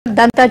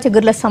దంతా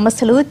చిగుర్ల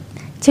సమస్యలు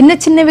చిన్న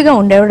చిన్నవిగా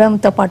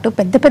ఉండడంతో పాటు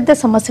పెద్ద పెద్ద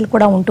సమస్యలు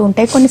కూడా ఉంటూ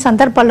ఉంటాయి. కొన్ని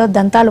సందర్భాల్లో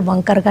దంతాలు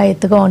వంకరగా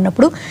ఎత్తుగా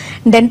ఉన్నప్పుడు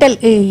డెంటల్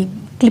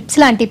క్లిప్స్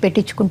లాంటివి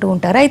పెట్టించుకుంటూ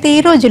ఉంటారు. అయితే ఈ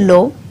రోజుల్లో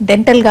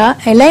డెంటల్గా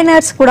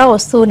ఎలైనర్స్ కూడా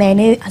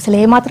వస్తున్నాయని, అసలు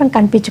ఏమాత్రం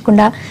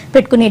కనిపించకుండా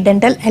పెట్టుకునే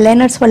డెంటల్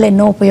ఎలైనర్స్ వల్ల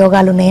ఎన్నో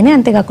ఉపయోగాలు ఉన్నాయని,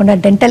 అంతేకాకుండా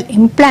డెంటల్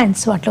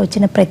ఇంప్లాంట్స్ వాటిలో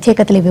వచ్చిన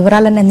ప్రత్యేకతలు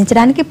వివరాలను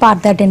అందించడానికి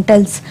Partha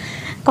dentals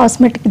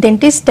cosmetic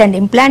dentist and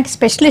implant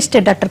specialist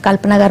doctor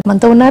కల్పన గారు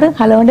మనతో ఉన్నారు.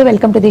 హలో అండి,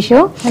 welcome to the show.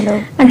 Hello.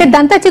 అంటే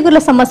దంతా చిగుర్ల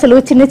సమస్యలు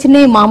చిన్న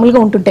చిన్నవి మామూలుగా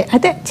ఉంటుంటాయి,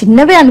 అయితే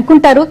చిన్నవే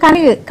అనుకుంటారు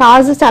కానీ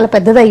కాజు చాలా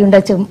పెద్దదై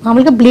ఉండొచ్చు.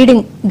 మామూలుగా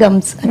బ్లీడింగ్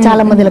గమ్స్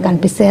చాలా మందిలో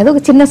కనిపిస్తాయి, అది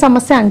ఒక చిన్న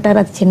సమస్య అంటారు,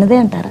 అది చిన్నదే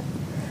అంటారా?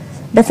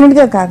 డెఫినెట్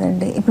గా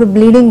కాదండి. ఇప్పుడు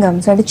బ్లీడింగ్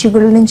గమ్స్ అంటే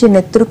చిగుళ్ళ నుంచి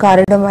నెత్తురు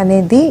కారడం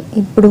అనేది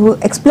ఇప్పుడు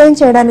ఎక్స్ప్లెయిన్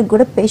చేయడానికి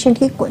కూడా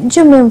పేషెంట్ కి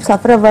కొంచెం మేము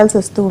సఫర్ అవ్వాల్సి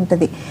వస్తూ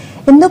ఉంటది.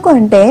 ఎందుకు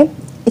అంటే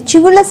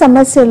చిగుళ్ళ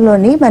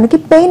సమస్యల్లోని మనకి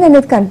పెయిన్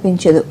అనేది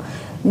కనిపించదు.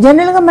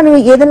 జనరల్ గా మనం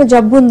ఏదైనా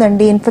జబ్బు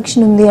ఉందండి,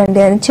 ఇన్ఫెక్షన్ ఉంది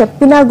అండి అని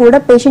చెప్పినా కూడా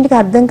పేషెంట్ కి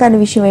అర్థం కాని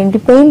విషయం ఏంటి,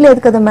 పెయిన్ లేదు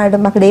కదా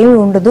మేడం, అక్కడ ఏమి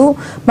ఉండదు,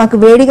 మాకు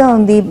వేడిగా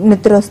ఉంది,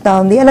 నిద్ర వస్తా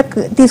ఉంది, అలా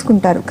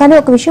తీసుకుంటారు. కానీ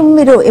ఒక విషయం,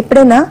 మీరు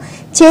ఎప్పుడైనా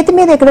చేతి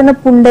మీద ఎక్కడైనా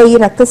పుండయి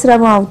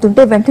రక్తస్రావం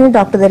అవుతుంటే వెంటనే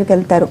డాక్టర్ దగ్గరికి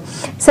వెళ్తారు.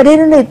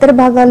 శరీరంలో ఇతర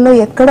భాగాల్లో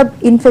ఎక్కడ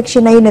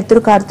ఇన్ఫెక్షన్ అయ్యి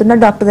నెత్తురు కారుతున్నా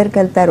డాక్టర్ దగ్గరికి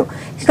వెళ్తారు.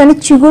 కానీ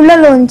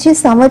చిగుళ్ళలోంచి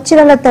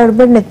సంవత్సరాల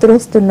తరబడి నెత్తురు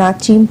వస్తున్నా,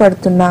 చీమ్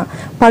పడుతున్నా,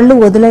 పళ్ళు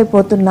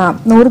వదులైపోతున్నా,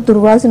 నోరు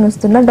దుర్వాసన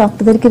వస్తున్నా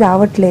డాక్టర్ దగ్గరికి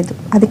రావట్లేదు.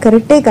 అది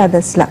కరెక్టే కాదు.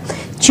 అసలు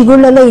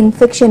చిగుళ్ళలో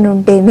ఇన్ఫెక్షన్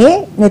ఉంటేనే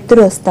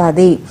నెత్తురు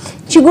వస్తుంది.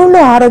 చిగుళ్ళు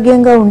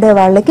ఆరోగ్యంగా ఉండే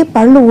వాళ్ళకి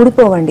పళ్ళు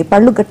ఊడిపోవండి,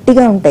 పళ్ళు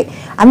గట్టిగా ఉంటాయి.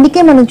 అందుకే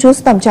మనం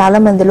చూస్తాం చాలా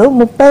మందిలో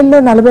 30లో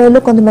 40లో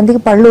కొంతమందికి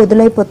పళ్ళు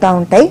వదిలైపోతా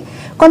ఉంటాయి.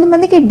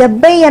 కొంతమందికి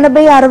 70,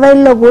 80,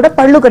 60లో కూడా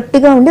పళ్ళు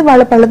గట్టిగా ఉండి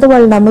వాళ్ళ పళ్ళతో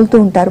వాళ్ళు నములుతూ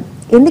ఉంటారు.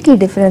 ఎందుకు ఈ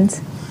డిఫరెన్స్?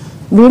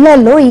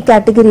 వీళ్ళల్లో ఈ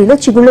కేటగిరీలో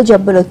చిగుళ్ళ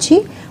జబ్బులు వచ్చి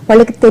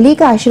వాళ్ళకి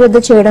తెలియక అశ్రద్ధ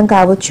చేయడం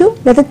కావచ్చు,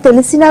 లేదా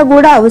తెలిసినా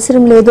కూడా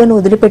అవసరం లేదు అని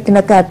వదిలిపెట్టిన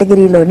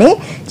కేటగిరీలోనే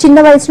చిన్న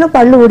వయసులో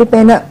పళ్ళు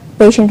ఊడిపోయిన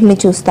పేషెంట్ని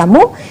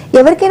చూస్తాము.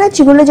 ఎవరికైనా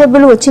చిగుళ్ళ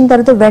జబ్బులు వచ్చిన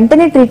తర్వాత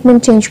వెంటనే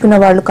ట్రీట్మెంట్ చేయించుకున్న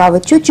వాళ్ళు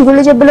కావచ్చు,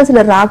 చిగుళ్ళ జబ్బులు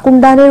అసలు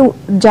రాకుండానే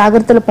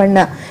జాగ్రత్తలు పడిన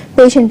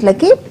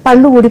పేషెంట్లకి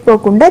పళ్ళు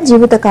ఊడిపోకుండా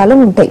జీవితకాలం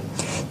ఉంటాయి.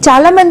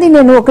 చాలా మంది,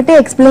 నేను ఒకటే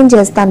ఎక్స్ప్లెయిన్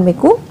చేస్తాను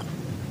మీకు,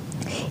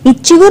 ఈ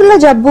చిగుర్ల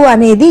జబ్బు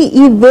అనేది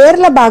ఈ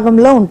వేర్ల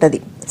భాగంలో ఉంటది.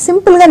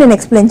 సింపుల్ గా నేను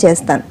ఎక్స్ప్లెయిన్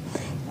చేస్తాను.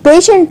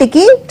 పేషెంట్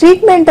కి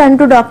ట్రీట్మెంట్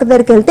అంటూ డాక్టర్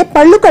దగ్గరికి వెళ్తే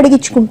పళ్ళు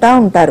కడిగించుకుంటా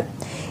ఉంటారు.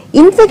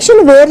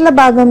 ఇన్ఫెక్షన్ వేర్ల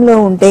భాగంలో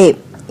ఉంటే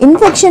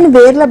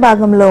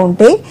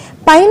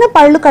పైన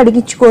పళ్ళు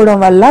కడిగించుకోవడం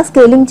వల్ల,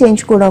 స్కేలింగ్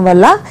చేయించుకోవడం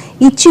వల్ల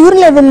ఈ చిగురు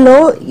లెవెల్లో,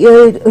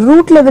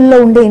 రూట్ లెవెల్లో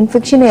ఉండే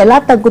ఇన్ఫెక్షన్ ఎలా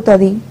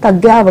తగ్గుతుంది?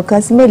 తగ్గే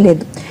అవకాశమే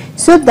లేదు.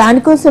 సో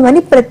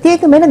దానికోసమని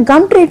ప్రత్యేకమైన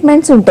గమ్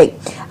ట్రీట్మెంట్స్ ఉంటాయి.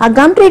 ఆ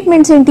గమ్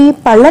ట్రీట్మెంట్స్ ఏంటి?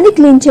 పళ్ళని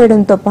క్లీన్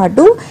చేయడంతో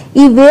పాటు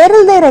ఈ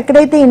వేర్ల దగ్గర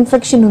ఎక్కడైతే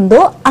ఇన్ఫెక్షన్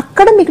ఉందో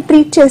అక్కడ మీకు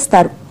ట్రీట్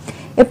చేస్తారు.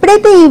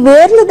 ఎప్పుడైతే ఈ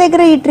వేర్ల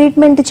దగ్గర ఈ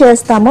ట్రీట్మెంట్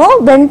చేస్తామో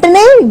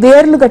వెంటనే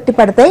వేర్లు గట్టి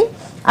పడతాయి,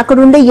 అక్కడ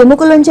ఉండే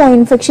ఎముకలోంచి ఆ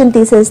ఇన్ఫెక్షన్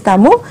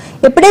తీసేస్తాము.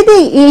 ఎప్పుడైతే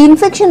ఈ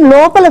ఇన్ఫెక్షన్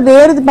లోపల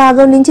వేరు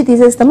భాగం నుంచి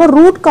తీసేస్తామో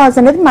రూట్ కాజ్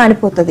అనేది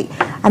మానిపోతుంది.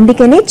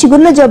 అందుకని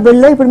చిగుర్ల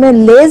జబ్బుల్లో ఇప్పుడు మేము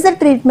లేజర్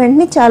ట్రీట్మెంట్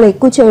ని చాలా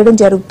ఎక్కువ చేయడం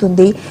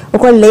జరుగుతుంది.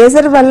 ఒక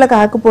లేజర్ వల్ల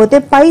కాకపోతే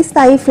పై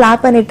స్థాయి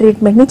ఫ్లాప్ అనే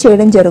ట్రీట్మెంట్ ని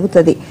చేయడం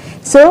జరుగుతుంది.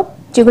 సో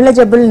చిగుళ్ళ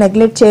జబ్బులు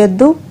నెగ్లెక్ట్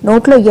చేయొద్దు.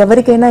 నోట్లో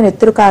ఎవరికైనా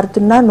నెత్తురు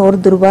కారుతున్నా, నోరు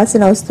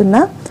దుర్వాసన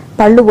వస్తున్నా,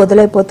 పళ్ళు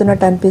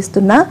వదిలైపోతున్నట్టు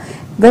అనిపిస్తున్నా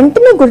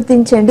వెంటనే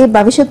గుర్తించండి.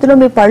 భవిష్యత్తులో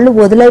మీ పళ్ళు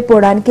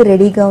వదిలైపోవడానికి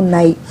రెడీగా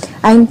ఉన్నాయి,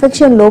 ఆ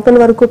ఇన్ఫెక్షన్ లోపల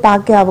వరకు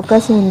పాకే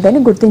అవకాశం ఉందని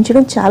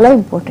గుర్తించడం చాలా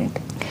ఇంపార్టెంట్.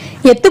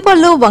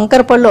 ఎత్తుపళ్ళు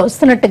వంకర పళ్ళు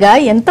వస్తున్నట్టుగా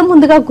ఎంత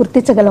ముందుగా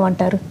గుర్తించగలం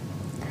అంటారు?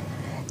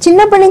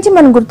 చిన్నప్పటి నుంచి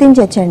మనం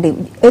గుర్తించవచ్చండి.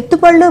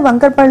 ఎత్తుపళ్ళు,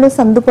 వంకరపళ్ళు,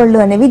 సందుపళ్ళు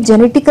అనేవి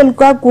జెనెటికల్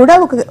గా కూడా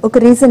ఒక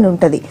రీజన్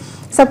ఉంటది.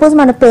 సపోజ్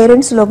మన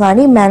పేరెంట్స్ లో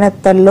కానీ,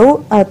 మేనత్తల్లో,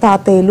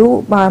 తాతయ్యలు,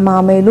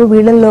 మామయ్యలు,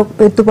 వీళ్ళల్లో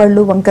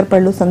ఎత్తుపళ్ళు,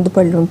 వంకరపళ్ళు,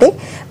 సందుపళ్ళు ఉంటే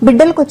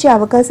బిడ్డలకు వచ్చే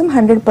అవకాశం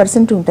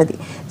 100% ఉంటది.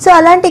 సో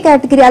అలాంటి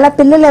కేటగిరీ, అలా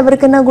పిల్లలు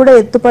ఎవరికైనా కూడా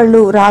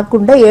ఎత్తుపళ్ళు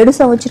రాకుండా 7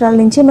 సంవత్సరాల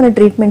నుంచి మనం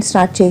ట్రీట్మెంట్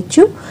స్టార్ట్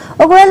చేయొచ్చు.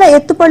 ఒకవేళ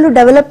ఎత్తుపళ్ళు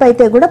డెవలప్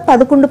అయితే కూడా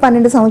 11,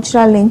 12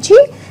 సంవత్సరాల నుంచి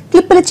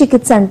క్లిప్పుల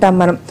చికిత్స అంటాం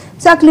మనం.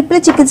 సో ఆ క్లిప్పుల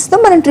చికిత్సతో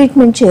మనం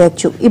ట్రీట్మెంట్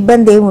చేయొచ్చు,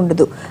 ఇబ్బంది ఏమి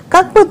ఉండదు.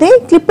 కాకపోతే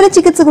క్లిప్పుల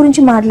చికిత్స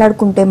గురించి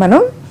మాట్లాడుకుంటే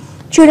మనం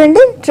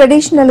చూడండి,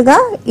 ట్రెడిషనల్ గా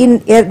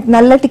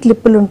నల్లటి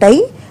క్లిప్పులు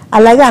ఉంటాయి,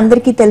 అలాగే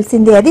అందరికీ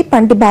తెలిసిందే అది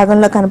పంటి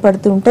భాగంలో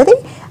కనపడుతూ ఉంటది,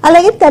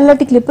 అలాగే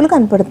తెల్లటి క్లిప్పులు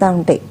కనపడుతూ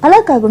ఉంటాయి. అలా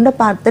కాకుండా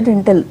పార్థ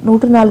డెంటల్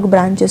 104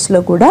 బ్రాంచెస్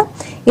లో కూడా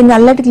ఈ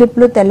నల్లటి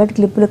క్లిప్పులు, తెల్లటి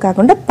క్లిప్పులు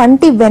కాకుండా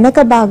పంటి వెనక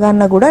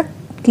భాగాన్న కూడా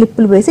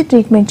క్లిప్పులు వేసి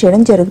ట్రీట్మెంట్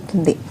చేయడం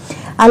జరుగుతుంది.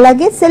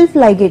 అలాగే సెల్ఫ్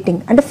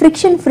లైగేటింగ్ అంటే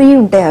ఫ్రిక్షన్ ఫ్రీ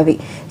ఉంటాయి అవి.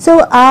 సో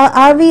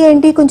అవి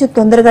ఏంటి, కొంచెం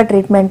తొందరగా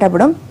ట్రీట్మెంట్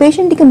అవ్వడం,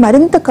 పేషెంట్కి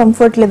మరింత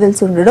కంఫర్ట్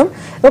లెవెల్స్ ఉండడం,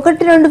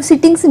 1-2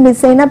 సిట్టింగ్స్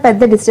మిస్ అయినా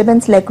పెద్ద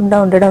డిస్టర్బెన్స్ లేకుండా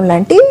ఉండడం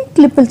లాంటి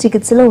క్లిప్పుల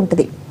చికిత్సలో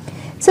ఉంటుంది.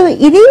 సో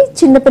ఇది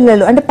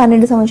చిన్నపిల్లలు అంటే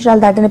 12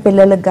 సంవత్సరాలు దాటిన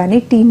పిల్లలకు కానీ,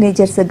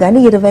 టీనేజర్స్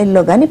కానీ,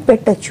 20లో కానీ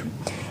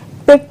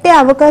పెట్టే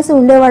అవకాశం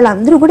ఉండే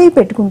వాళ్ళందరూ కూడా ఇవి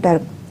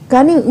పెట్టుకుంటారు.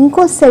 కానీ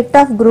ఇంకో సెట్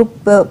ఆఫ్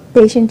గ్రూప్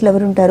పేషెంట్లు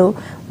ఎవరు ఉంటారు,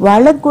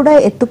 వాళ్ళకు కూడా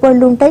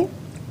ఎత్తుపళ్ళు ఉంటాయి,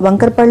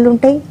 వంకర పళ్ళు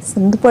ఉంటాయి,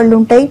 సందు పళ్ళు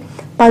ఉంటాయి,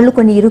 పళ్ళు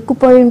కొన్ని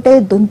ఇరుక్కుపోయి ఉంటాయి,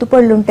 దొంతు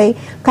పళ్ళు ఉంటాయి.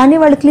 కానీ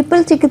వాళ్ళు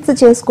క్లిప్పుల చికిత్స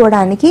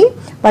చేసుకోవడానికి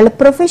వాళ్ళ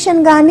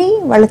ప్రొఫెషన్ కానీ,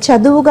 వాళ్ళ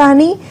చదువు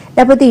కానీ,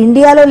 లేకపోతే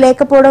ఇండియాలో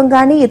లేకపోవడం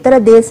కానీ, ఇతర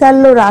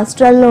దేశాల్లో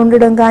రాష్ట్రాల్లో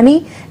ఉండడం కానీ,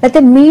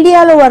 లేకపోతే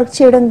మీడియాలో వర్క్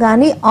చేయడం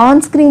కానీ,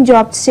 ఆన్ స్క్రీన్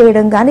జాబ్స్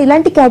చేయడం కానీ,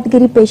 ఇలాంటి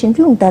కేటగిరీ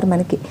పేషెంట్లు ఉంటారు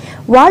మనకి.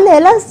 వాళ్ళు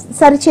ఎలా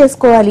సరి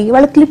చేసుకోవాలి?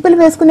 వాళ్ళు క్లిప్పులు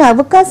వేసుకునే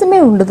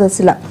అవకాశమే ఉండదు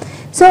అసలు.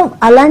 సో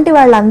అలాంటి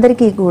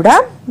వాళ్ళందరికీ కూడా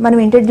మనం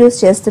ఇంట్రడ్యూస్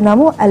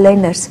చేస్తున్నాము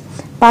అలైనర్స్.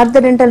 పార్థ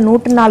డెంటల్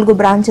 104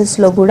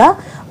 బ్రాంచెస్లో కూడా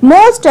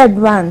most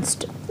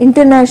advanced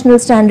international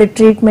standard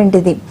treatment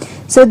ఇది.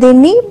 సో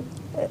దీన్ని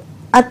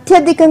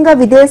అత్యధికంగా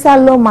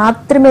విదేశాల్లో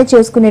మాత్రమే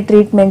చేసుకునే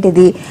ట్రీట్మెంట్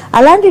ఇది.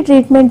 అలాంటి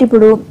ట్రీట్మెంట్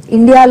ఇప్పుడు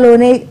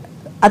ఇండియాలోనే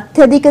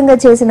అత్యధికంగా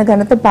చేసిన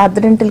ఘనత పార్థ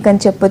డెంటల్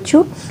అని చెప్పొచ్చు.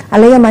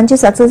 అలాగే మంచి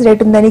సక్సెస్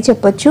రేట్ ఉందని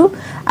చెప్పొచ్చు.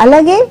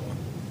 అలాగే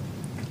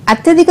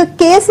అత్యధిక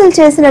కేసులు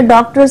చేసిన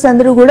డాక్టర్స్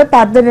అందరూ కూడా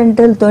పార్థ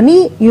డెంటల్ తోని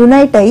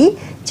యునైట్ అయ్యి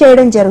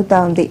చేయడం జరుగుతూ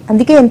ఉంది.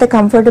 అందుకే ఎంత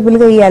కంఫర్టబుల్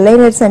గా ఈ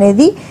అలైనర్స్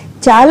అనేది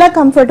చాలా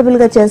కంఫర్టబుల్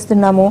గా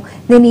చేస్తున్నాము.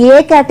 నేను ఏ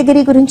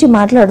కేటగిరీ గురించి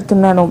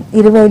మాట్లాడుతున్నాను,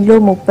 20లో,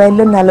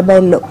 30లో,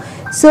 40లో.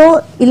 సో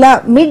ఇలా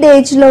మిడ్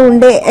ఏజ్ లో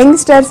ఉండే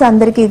యంగ్స్టర్స్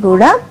అందరికీ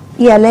కూడా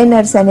ఈ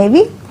అలైనర్స్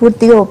అనేవి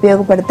పూర్తిగా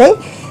ఉపయోగపడతాయి.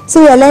 సో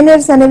ఈ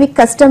అలైనర్స్ అనేవి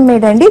కస్టమ్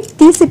మేడ్ అండి,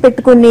 తీసి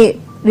పెట్టుకునే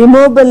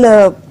రిమూవబుల్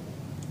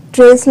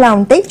ట్రేస్ లా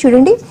ఉంటాయి.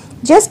 చూడండి,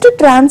 జస్ట్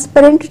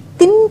ట్రాన్స్పరెంట్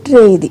థిన్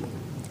ట్రే ఇది.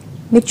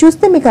 మీరు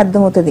చూస్తే మీకు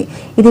అర్థమవుతుంది.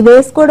 ఇది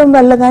వేసుకోవడం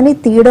వల్ల కానీ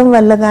తీయడం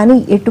వల్ల కానీ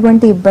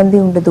ఎటువంటి ఇబ్బంది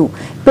ఉండదు.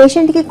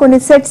 పేషెంట్కి కొన్ని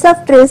సెట్స్ ఆఫ్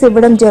ట్రేస్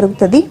ఇవ్వడం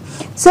జరుగుతుంది.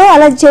 సో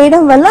అలా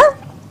చేయడం వల్ల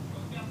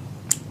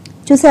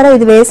చూసారా,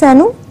 ఇది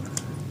వేసాను,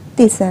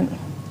 తీసాను,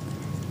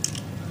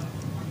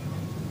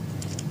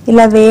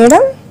 ఇలా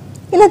వేయడం,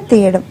 ఇలా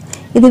తీయడం.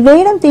 ఇది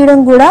వేయడం తీయడం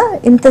కూడా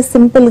ఇంత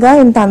సింపుల్గా,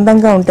 ఇంత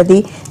అందంగా ఉంటుంది.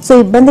 సో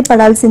ఇబ్బంది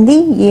పడాల్సింది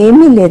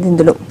ఏమీ లేదు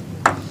ఇందులో.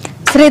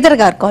 శ్రీధర్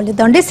గారు కాల్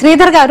ఇద్దామండి.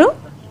 శ్రీధర్ గారు.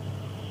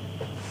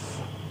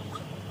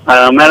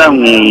 మేడం,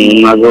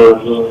 నాకు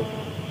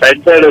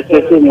రైట్ సైడ్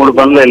వచ్చేసి 3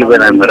 పనులు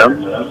వెళ్ళిపోయినాయి మేడం.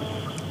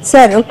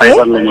 సార్ ఓకే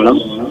మేడం,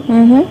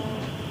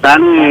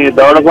 కానీ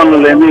దవడ పనులు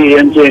లేని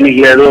ఏం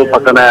చేయనికి లేదు,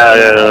 పక్కన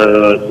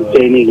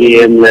చేయనికి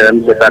ఏం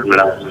లేదని చెప్పారు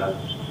మేడం.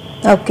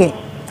 Okay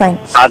fine.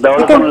 ఆ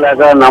దవడ పనులు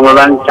లేక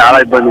నమ్మడానికి చాలా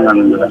ఇబ్బందిగా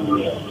ఉంది మేడం.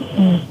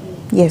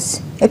 ఎస్.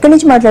 ఎక్కడి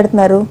నుంచి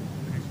మాట్లాడుతున్నారు?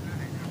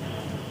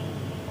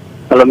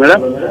 హలో మేడం,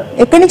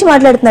 ఎక్కడి నుంచి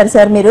మాట్లాడుతున్నారు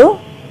సార్ మీరు?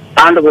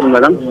 అనంతపురం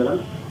మేడం.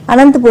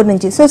 అనంతపూర్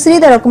నుంచి. సో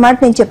శ్రీధర్, ఒక మాట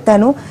నేను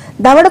చెప్తాను.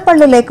 దవడ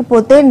పళ్ళు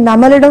లేకపోతే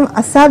నమలడం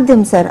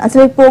అసాధ్యం సార్.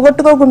 అసలు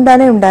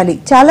పోగొట్టుకోకుండానే ఉండాలి.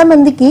 చాలా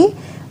మందికి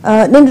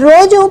నేను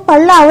రోజు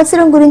పళ్ళ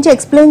అవసరం గురించి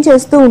ఎక్స్ప్లెయిన్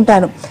చేస్తూ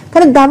ఉంటాను.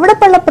 కానీ దవడ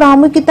పళ్ళ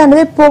ప్రాముఖ్యత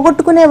అనేది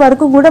పోగొట్టుకునే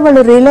వరకు కూడా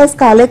వాళ్ళు రియలైజ్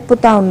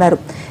కాలేకపోతా ఉన్నారు.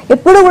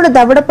 ఎప్పుడు కూడా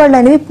దవడ పళ్ళు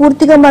అనేవి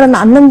పూర్తిగా మన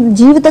అన్నం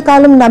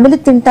జీవితకాలం నమిలి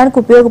తినడానికి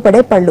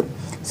ఉపయోగపడే పళ్ళు.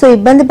 సో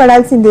ఇబ్బంది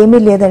పడాల్సింది ఏమీ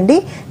లేదండి.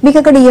 మీకు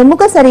అక్కడ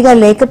ఎముక సరిగా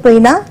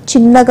లేకపోయినా,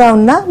 చిన్నగా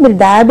ఉన్నా, మీరు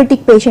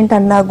డయాబెటిక్ పేషెంట్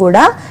అన్నా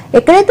కూడా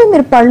ఎక్కడైతే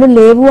మీరు పళ్ళు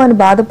లేవు అని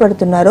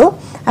బాధపడుతున్నారో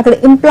అక్కడ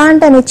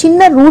ఇంప్లాంట్ అనే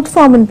చిన్న రూట్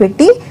ఫామ్ని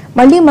పెట్టి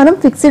మళ్ళీ మనం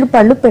ఫిక్స్డ్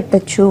పళ్ళు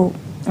పెట్టచ్చు.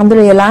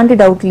 అందులో ఎలాంటి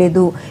డౌట్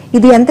లేదు.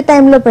 ఇది ఎంత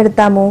టైంలో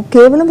పెడతాము?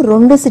 కేవలం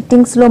 2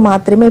 సిట్టింగ్స్లో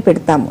మాత్రమే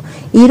పెడతాము.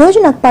 ఈరోజు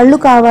నాకు పళ్ళు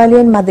కావాలి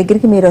అని మా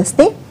దగ్గరికి మీరు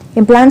వస్తే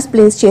ఇంప్లాంట్స్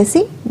ప్లేస్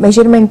చేసి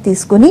మెజర్మెంట్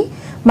తీసుకుని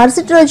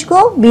మరుసటి రోజుకో,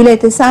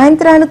 వీలైతే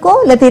సాయంత్రానికో,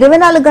 లేదా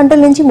 24 గంటల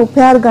నుంచి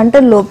 36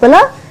 గంటల లోపల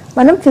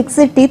మనం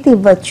ఫిక్స్డ్ టీత్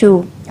ఇవ్వచ్చు.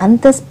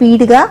 అంత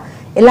స్పీడ్గా,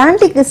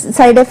 ఎలాంటి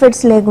సైడ్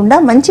ఎఫెక్ట్స్ లేకుండా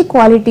మంచి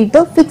క్వాలిటీతో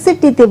ఫిక్స్డ్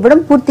టీత్ ఇవ్వడం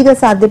పూర్తిగా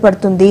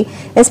సాధ్యపడుతుంది.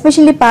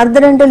 ఎస్పెషల్లీ పార్థ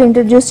డెంటల్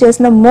ఇంట్రడ్యూస్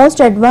చేసిన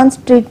మోస్ట్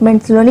అడ్వాన్స్డ్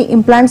ట్రీట్మెంట్స్లోని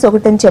ఇంప్లాంట్స్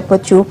ఒకటని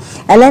చెప్పొచ్చు.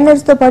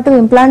 అలైనర్స్తో పాటు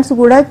ఇంప్లాంట్స్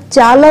కూడా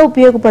చాలా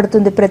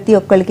ఉపయోగపడుతుంది ప్రతి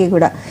ఒక్కరికి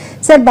కూడా.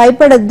 సార్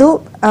భయపడద్దు,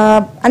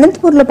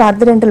 అనంతపూర్లో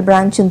పార్థ డెంటల్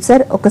బ్రాంచ్ ఉంది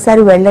సార్.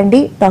 ఒకసారి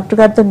వెళ్ళండి, డాక్టర్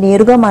గారితో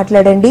నేరుగా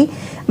మాట్లాడండి,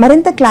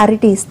 మరింత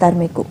క్లారిటీ ఇస్తారు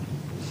మీకు.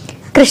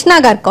 కృష్ణ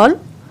గారు కాల్.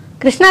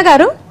 కృష్ణ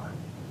గారు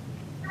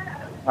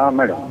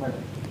మేడం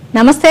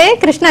నమస్తే.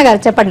 కృష్ణ గారు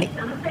చెప్పండి.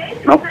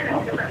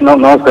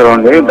 నమస్కారం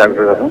అండి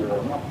డాక్టర్ గారు.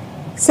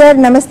 సార్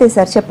నమస్తే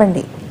సార్,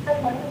 చెప్పండి.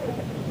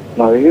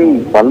 మరి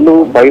పళ్ళు,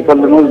 పై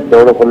పళ్ళును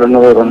దవడ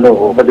పళ్ళును రెండు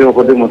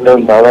ఒకటి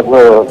మొత్తం దాదాపు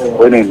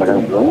పోయినాయి మేడం.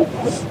 ఇప్పుడు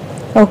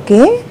ఓకే,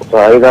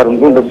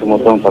 5-6 ఉండొచ్చు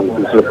మొత్తం పళ్ళు,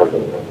 ఫిక్స్డ్ పళ్ళు.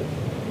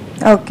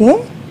 ఓకే,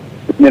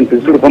 నేను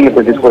ఫిక్స్డ్ పనులు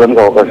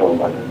పెట్టించుకోవడానికి అవకాశం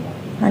ఉండాలి?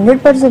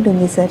 100%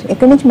 ఉంది సార్.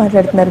 ఎక్కడి నుంచి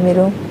మాట్లాడుతున్నారు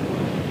మీరు?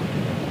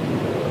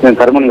 నేను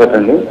కర్మన్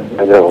కట్టండి,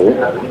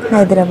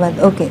 హైదరాబాద్.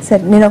 ఓకే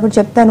సార్, నేను ఒకటి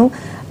చెప్తాను.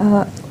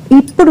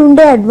 ఇప్పుడు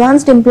ఉండే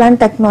అడ్వాన్స్డ్ ఇంప్లాంట్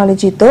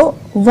టెక్నాలజీతో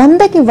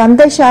 100కి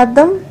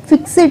 100%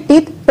 ఫిక్స్డ్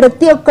టీత్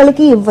ప్రతి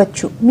ఒక్కరికి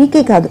ఇవ్వచ్చు.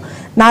 మీకే కాదు,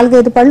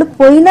 4-5 పళ్ళు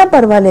పోయినా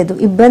పర్వాలేదు,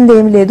 ఇబ్బంది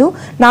ఏం లేదు.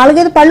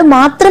 4-5 పళ్ళు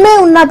మాత్రమే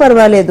ఉన్నా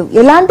పర్వాలేదు.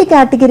 ఎలాంటి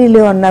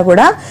కేటగిరీలో ఉన్నా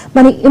కూడా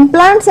మన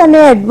ఇంప్లాంట్స్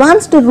అనే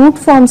అడ్వాన్స్డ్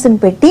రూట్ ఫార్మ్స్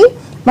పెట్టి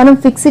మనం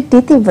ఫిక్స్డ్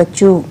టీత్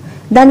ఇవ్వచ్చు.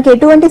 దానికి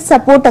ఎటువంటి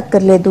సపోర్ట్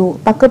అక్కర్లేదు.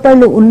 పక్క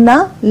పళ్ళు ఉన్నా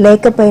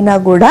లేకపోయినా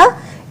కూడా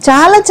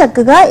చాలా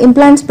చక్కగా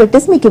ఇంప్లాంట్స్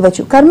పెట్టేసి మీకు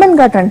ఇవ్వచ్చు. కర్మన్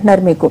ఘాట్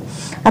అంటున్నారు మీకు.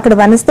 అక్కడ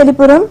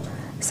వనస్థలిపురం,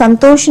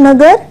 సంతోష్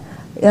నగర్,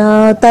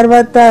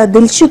 తర్వాత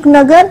దిల్సుఖ్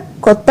నగర్,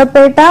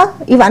 కొత్తపేట,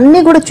 ఇవన్నీ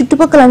కూడా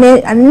చుట్టుపక్కల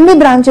అన్ని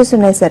బ్రాంచెస్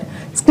ఉన్నాయి సార్.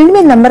 స్క్రీన్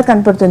మీద నెంబర్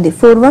కనపడుతుంది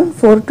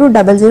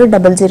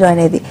 41420000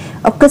 అనేది.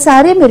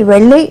 ఒక్కసారి మీరు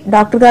వెళ్ళి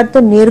డాక్టర్ గారితో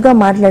నేరుగా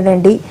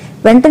మాట్లాడండి.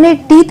 వెంటనే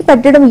టీత్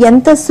పెట్టడం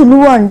ఎంత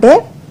సులువు అంటే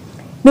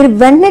మీరు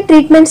వెంటనే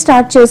ట్రీట్మెంట్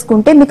స్టార్ట్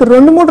చేసుకుంటే మీకు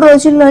 2-3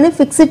 రోజుల్లోనే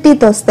ఫిక్స్డ్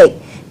టీత్ వస్తాయి.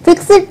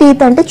 ఫిక్స్డ్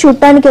టీత్ అంటే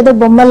చూడటానికి ఏదో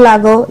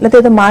బొమ్మల్లాగో లేకపోతే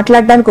ఏదో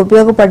మాట్లాడడానికి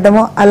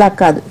ఉపయోగపడమో అలా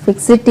కాదు.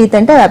 ఫిక్స్డ్ టీత్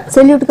అంటే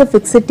అబ్సల్యూట్ గా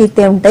ఫిక్స్డ్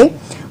టీతే ఉంటాయి.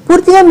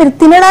 పూర్తిగా మీరు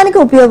తినడానికి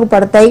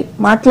ఉపయోగపడతాయి,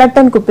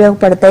 మాట్లాడటానికి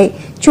ఉపయోగపడతాయి,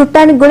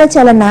 చూడటానికి కూడా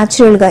చాలా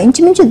న్యాచురల్ గా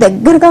ఇంచుమించు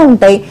దగ్గరగా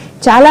ఉంటాయి.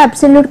 చాలా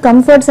అబ్సల్యూట్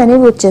కంఫర్ట్స్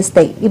అనేవి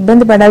వచ్చేస్తాయి.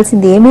 ఇబ్బంది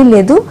పడాల్సింది ఏమీ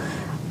లేదు.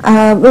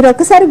 మీరు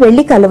ఒక్కసారి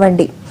వెళ్ళి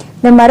కలవండి.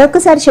 నేను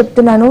మరొకసారి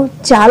చెప్తున్నాను,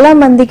 చాలా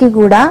మందికి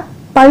కూడా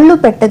పళ్ళు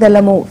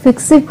పెట్టగలము,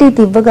 ఫిక్స్డ్ టీత్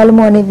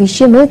ఇవ్వగలము అనే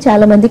విషయమే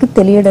చాలా మందికి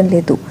తెలియడం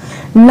లేదు.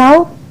 Now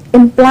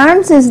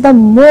implants is the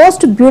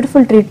most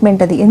beautiful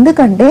treatment. అది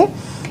ఎందుకంటే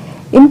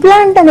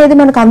ఇంప్లాంట్ అనేది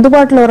మనకు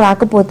అందుబాటులో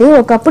రాకపోతే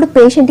ఒకప్పుడు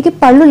పేషెంట్ కి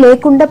పళ్ళు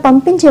లేకుండా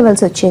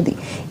పంపించేవలసి వచ్చేది.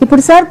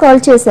 ఇప్పుడు సార్ కాల్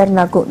చేశారు,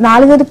 నాకు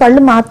 4-5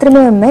 పళ్ళు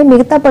మాత్రమే ఉన్నాయి,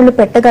 మిగతా పళ్ళు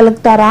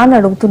పెట్టగలుగుతారా అని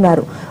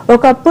అడుగుతున్నారు.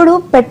 ఒకప్పుడు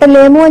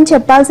పెట్టలేము అని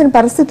చెప్పాల్సిన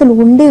పరిస్థితులు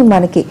ఉండేవి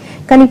మనకి.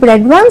 కానీ ఇప్పుడు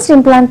అడ్వాన్స్డ్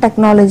ఇంప్లాంట్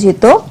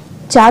టెక్నాలజీతో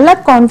చాలా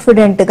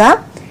కాన్ఫిడెంట్ గా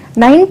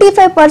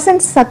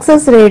 95%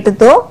 సక్సెస్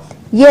రేటుతో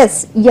ఎస్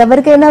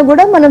ఎవరికైనా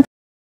కూడా మనం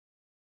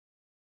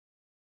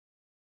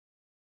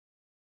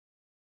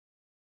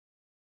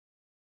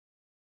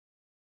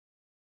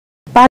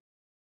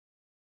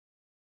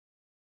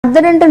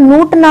అదనంటే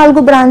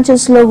 104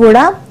 బ్రాంచెస్ లో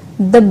కూడా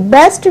the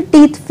best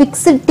teeth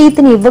fixed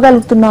teeth ని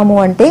ఇవ్వగలుగుతున్నాము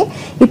అంటే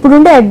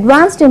ఇప్పుడుండే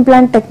అడ్వాన్స్డ్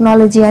ఇంప్లాంట్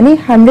టెక్నాలజీ అని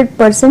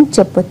 100%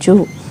 చెప్పొచ్చు.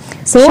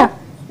 సో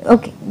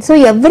ఓకే, సో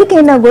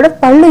ఎవరికైనా కూడా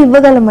పళ్ళు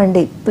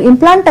ఇవ్వగలమండి.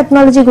 ఇంప్లాంట్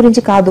టెక్నాలజీ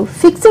గురించి కాదు,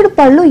 ఫిక్స్డ్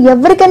పళ్ళు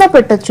ఎవరికైనా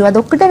పెట్టొచ్చు.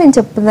 అదొక్కటే నేను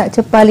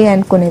చెప్పాలి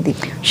అనుకునేది.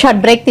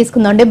 షార్ట్ బ్రేక్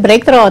తీసుకుందాం అండి.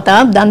 బ్రేక్ తర్వాత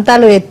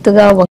దంతాలు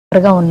ఎత్తుగా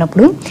ఒక్కరుగా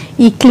ఉన్నప్పుడు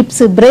ఈ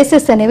క్లిప్స్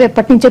బ్రేసెస్ అనేవి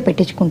ఎప్పటి నుంచో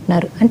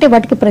పెట్టించుకుంటున్నారు. అంటే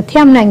వాటికి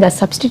ప్రత్యామ్నాయంగా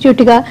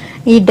సబ్స్టిట్యూట్ గా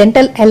ఈ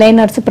డెంటల్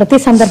అలైనర్స్ ప్రతి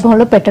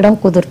సందర్భంలో పెట్టడం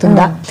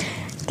కుదురుతుందా?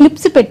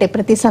 క్లిప్స్ పెట్టే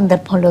ప్రతి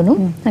సందర్భంలోనూ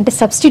అంటే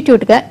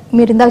సబ్స్టిట్యూట్ గా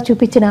మీరు ఇందాక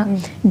చూపించిన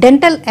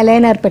డెంటల్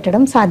అలైనర్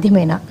పెట్టడం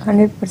సాధ్యమేనా?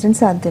 100%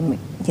 సాధ్యమే.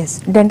 ఎస్,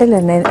 డెంటల్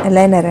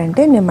అలైనర్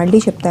అంటే నేను మళ్ళీ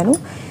చెప్తాను,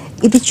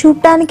 ఇది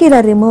చూడటానికి ఇలా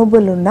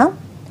రిమూవబుల్ ఉన్నా,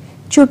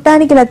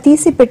 చూడటానికి ఇలా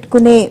తీసి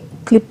పెట్టుకునే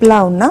క్లిప్ లా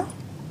ఉన్నా,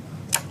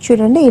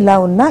 చూడండి ఇలా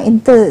ఉన్నా,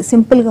 ఇంత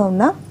సింపుల్ గా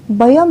ఉన్నా,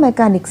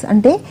 బయోమెకానిక్స్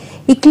అంటే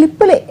ఈ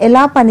క్లిప్పులు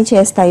ఎలా పని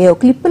చేస్తాయో,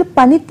 క్లిప్పుల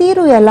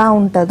పనితీరు ఎలా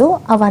ఉంటుందో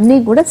అవన్నీ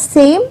కూడా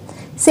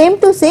సేమ్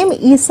టు సేమ్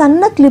ఈ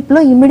సన్న క్లిప్ లో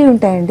ఇమిడి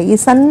ఉంటాయండి. ఈ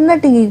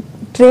సన్నటి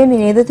ట్రే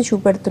నేను ఏదైతే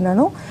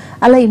చూపెడుతున్నానో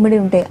అలా ఇమిడి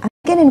ఉంటాయి.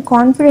 అందుకే నేను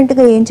కాన్ఫిడెంట్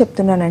గా ఏం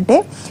చెప్తున్నానంటే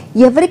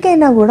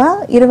ఎవరికైనా కూడా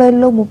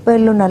 20లో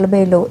 30లో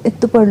 40లో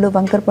ఎత్తుపళ్ళు,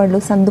 వంకరపళ్ళు,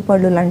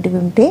 సందుపళ్ళు లాంటివి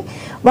ఉంటే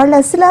వాళ్ళు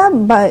అసలు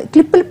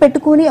క్లిప్పులు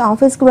పెట్టుకుని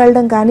ఆఫీస్కి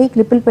వెళ్ళడం కానీ,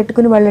 క్లిప్పులు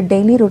పెట్టుకుని వాళ్ళ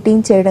డైలీ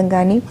రొటీన్ చేయడం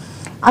కానీ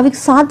అవి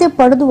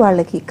సాధ్యపడదు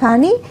వాళ్ళకి.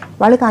 కానీ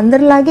వాళ్ళకి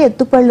అందరిలాగే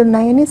ఎత్తుపళ్ళు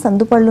ఉన్నాయని,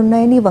 సందుపళ్ళు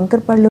ఉన్నాయని,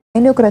 వంకర పళ్ళు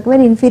ఉన్నాయని ఒక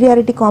రకమైన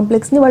ఇన్ఫీరియారిటీ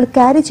కాంప్లెక్స్ ని వాళ్ళు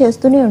క్యారీ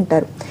చేస్తూనే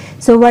ఉంటారు.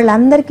 సో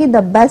వాళ్ళందరికీ the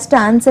best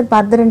answer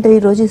Partha dental ఈ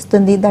రోజు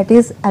ఇస్తుంది, దట్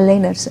ఈస్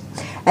అలైనర్స్.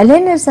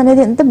 అలైనర్స్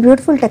అనేది ఎంత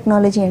బ్యూటిఫుల్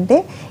టెక్నాలజీ అంటే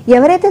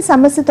ఎవరైతే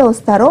సమస్యతో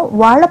వస్తారో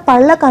వాళ్ళ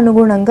పళ్ళకు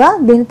అనుగుణంగా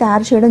దీన్ని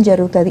తయారు చేయడం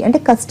జరుగుతుంది.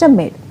 అంటే కస్టమ్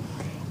మేడ్.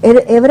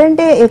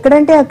 ఎవరంటే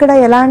ఎక్కడంటే అక్కడ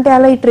ఎలా అంటే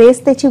అలా ఈ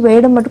ట్రేస్ తెచ్చి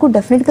వేయడం మటుకు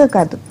డెఫినెట్గా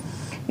కాదు.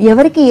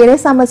 ఎవరికి ఏ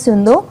సమస్య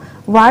ఉందో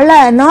వాళ్ళ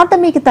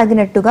అనాటమీకి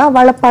తగినట్టుగా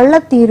వాళ్ళ పళ్ళ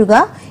తీరుగా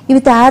ఇవి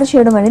తయారు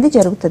చేయడం అనేది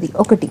జరుగుతుంది.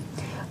 ఒకటి.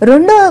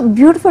 రెండో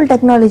బ్యూటిఫుల్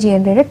టెక్నాలజీ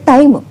ఏంటంటే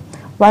టైం.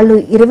 వాళ్ళు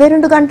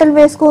 22 గంటలు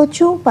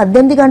వేసుకోవచ్చు,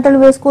 18 గంటలు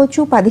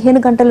వేసుకోవచ్చు, 15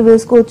 గంటలు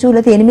వేసుకోవచ్చు,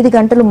 లేకపోతే 8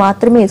 గంటలు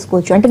మాత్రమే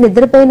వేసుకోవచ్చు. అంటే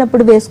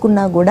నిద్రపోయినప్పుడు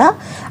వేసుకున్నా కూడా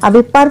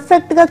అవి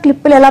పర్ఫెక్ట్ గా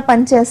క్లిప్పులు ఎలా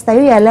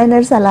పనిచేస్తాయో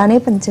అలైనర్స్ అలానే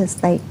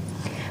పనిచేస్తాయి.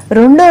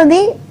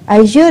 రెండోది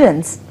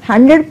అష్యూరెన్స్,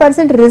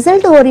 100%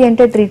 రిజల్ట్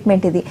ఓరియంటెడ్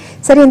ట్రీట్మెంట్. ఇది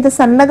సరే ఇంత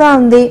సన్నగా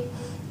ఉంది,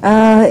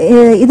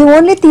 ఇది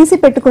ఓన్లీ తీసి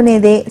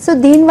పెట్టుకునేదే, సో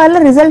దీనివల్ల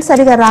రిజల్ట్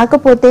సరిగా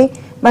రాకపోతే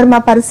మరి మా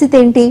పరిస్థితి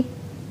ఏంటి?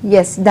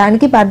 ఎస్,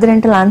 దానికి పార్థ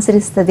డెంటల్ ఆన్సర్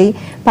ఇస్తుంది.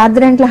 పార్థ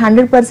డెంటల్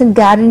 100%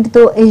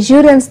 గ్యారెంటీతో,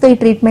 అష్యూరెన్స్తో ఈ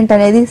ట్రీట్మెంట్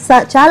అనేది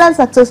చాలా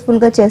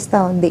సక్సెస్ఫుల్గా చేస్తూ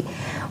ఉంది.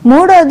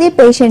 మూడోది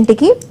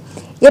పేషెంట్కి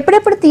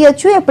ఎప్పుడెప్పుడు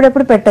తీయొచ్చు,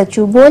 ఎప్పుడెప్పుడు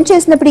పెట్టచ్చు. భోజనం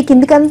చేసినప్పుడు ఈ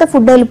కిందికంతా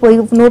ఫుడ్ వెళ్ళిపోయి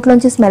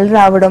నోట్లోంచి స్మెల్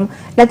రావడం,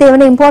 లేకపోతే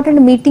ఏమైనా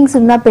ఇంపార్టెంట్ మీటింగ్స్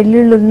ఉన్నా,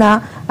 పెళ్ళిళ్ళు ఉన్నా,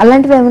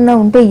 అలాంటివి ఏమైనా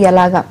ఉంటే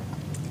ఎలాగా?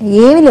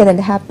 ఏమీ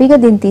లేదండి, హ్యాపీగా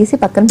దీన్ని తీసి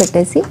పక్కన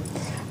పెట్టేసి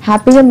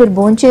హ్యాపీగా మీరు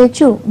భోజనం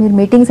చేయొచ్చు, మీరు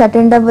మీటింగ్స్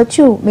అటెండ్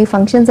అవ్వచ్చు, మీ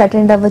ఫంక్షన్స్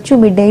అటెండ్ అవ్వచ్చు.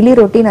 మీ డైలీ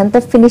రొటీన్ అంతా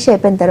ఫినిష్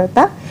అయిపోయిన తర్వాత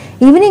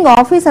ఈవినింగ్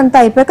ఆఫీస్ అంతా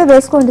అయిపోయాక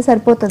వేసుకోండి,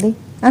 సరిపోతుంది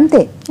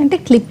అంతే. అంటే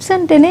క్లిప్స్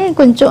అంటేనే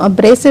కొంచెం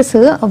బ్రేసెస్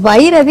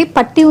వైర్ అది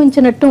పట్టి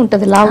ఉంచినట్టు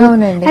ఉంటది లాగా.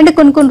 అంటే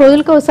కొన్ని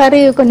రోజులకి ఒకసారి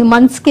కొన్ని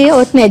మంత్స్ కి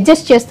వాటిని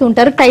అడ్జస్ట్ చేస్తూ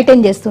ఉంటారు,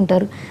 టైటన్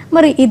చేస్తుంటారు.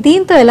 మరి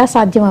దీంతో ఎలా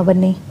సాధ్యం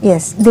అవన్నీ?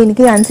 ఎస్,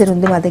 దీనికి ఆన్సర్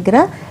ఉంది మా దగ్గర.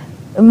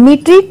 మీ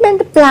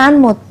ట్రీట్మెంట్ ప్లాన్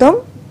మొత్తం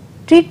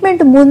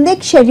ట్రీట్మెంట్ ముందే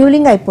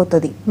షెడ్యూలింగ్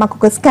అయిపోతుంది. మాకు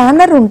ఒక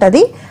స్కానర్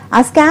ఉంటుంది. ఆ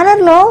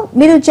స్కానర్లో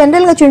మీరు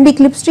జనరల్గా చూడండి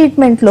క్లిప్స్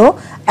ట్రీట్మెంట్లో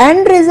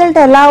ఎండ్ రిజల్ట్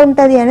ఎలా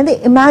ఉంటుంది అనేది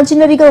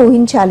ఇమాజినరీగా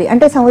ఊహించాలి.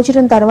 అంటే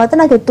సంవత్సరం తర్వాత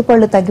నాకు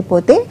ఎత్తుపళ్ళు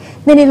తగ్గిపోతే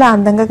నేను ఇలా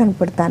అందంగా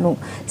కనపడతాను,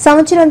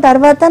 సంవత్సరం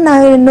తర్వాత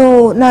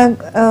నా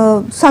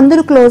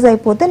సందులు క్లోజ్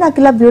అయిపోతే నాకు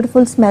ఇలా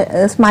బ్యూటిఫుల్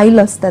స్మైల్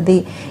వస్తుంది.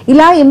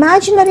 ఇలా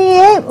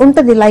ఇమాజినరీయే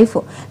ఉంటుంది లైఫ్.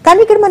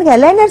 కానీ ఇక్కడ మనకి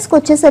అలైనర్స్కి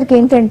వచ్చేసరికి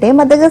ఏంటంటే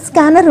మా దగ్గర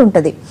స్కానర్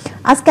ఉంటుంది.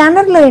 ఆ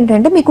స్కానర్లో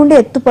ఏంటంటే మీకుండే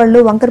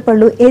ఎత్తుపళ్ళు, వంకర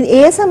పళ్ళు,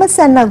 ఏ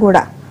సమస్య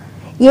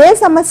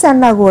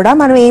అన్నా కూడా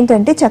మనం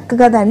ఏంటంటే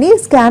చక్కగా దాన్ని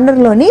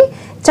స్కానర్లోని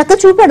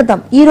చూపెడతాం.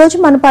 ఈ రోజు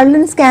మన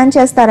పళ్ళని స్కాన్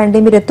చేస్తారండి,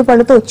 మీరు ఎత్తు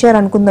పళ్ళతో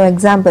వచ్చారనుకుందాం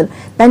ఎగ్జాంపుల్,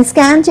 దాన్ని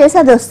స్కాన్ చేసి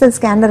అది వస్తుంది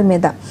స్కానర్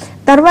మీద.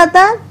 తర్వాత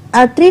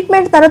ఆ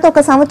ట్రీట్మెంట్ తర్వాత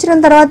ఒక సంవత్సరం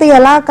తర్వాత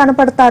ఎలా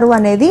కనపడతారు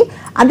అనేది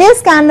అదే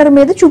స్కానర్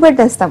మీద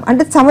చూపెట్టేస్తాం.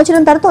 అంటే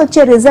సంవత్సరం తర్వాత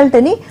వచ్చే రిజల్ట్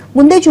ని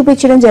ముందే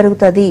చూపించడం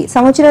జరుగుతుంది.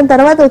 సంవత్సరం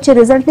తర్వాత వచ్చే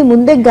రిజల్ట్ ని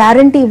ముందే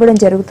గ్యారంటీ ఇవ్వడం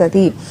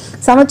జరుగుతుంది.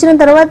 సంవత్సరం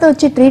తర్వాత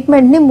వచ్చే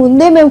ట్రీట్మెంట్ ని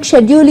ముందే మేము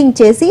షెడ్యూలింగ్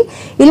చేసి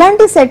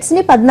ఇలాంటి సెట్స్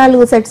ని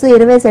 14 సెట్స్,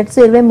 20 సెట్స్,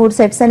 23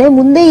 సెట్స్ అనేవి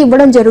ముందే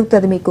ఇవ్వడం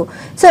జరుగుతుంది మీకు.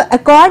 సో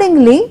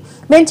అకార్డింగ్లీ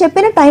మేము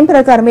చెప్పిన టైం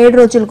ప్రకారం 7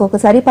 రోజులకు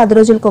ఒకసారి, 10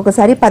 రోజులకు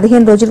ఒకసారి,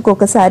 15 రోజులకు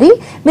ఒకసారి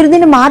మీరు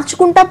దీన్ని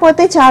మార్చుకుంటా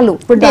పోతే చాలు.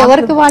 ఇప్పుడు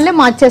ఎవరికి వాళ్ళే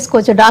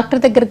మార్చేసుకోవచ్చు,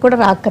 డాక్టర్ దగ్గరికి కూడా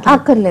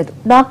అక్కర్లేదు,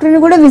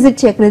 డాక్టర్ని కూడా విజిట్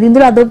చేయట్లేదు.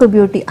 ఇందులో అదొక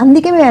బ్యూటీ.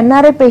 అందుకే మేము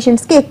ఎన్ఆర్ఐ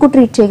పేషెంట్స్ కి ఎక్కువ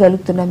ట్రీట్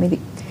చేయగలుగుతున్నాం. ఇది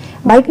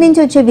బయట నుంచి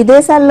వచ్చే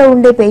విదేశాల్లో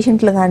ఉండే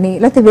పేషెంట్లు కానీ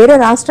లేకపోతే వేరే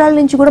రాష్ట్రాల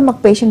నుంచి కూడా మాకు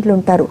పేషెంట్లు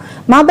ఉంటారు.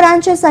 మా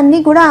బ్రాంచెస్ అన్ని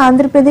కూడా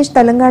ఆంధ్రప్రదేశ్,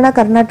 తెలంగాణ,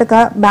 కర్ణాటక,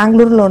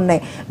 బెంగళూరులో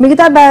ఉన్నాయి.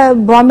 మిగతా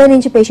బాంబే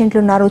నుంచి పేషెంట్లు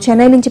ఉన్నారు,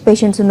 చెన్నై నుంచి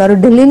పేషెంట్స్ ఉన్నారు,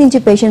 ఢిల్లీ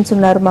నుంచి పేషెంట్స్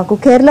ఉన్నారు, మాకు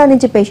కేరళ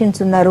నుంచి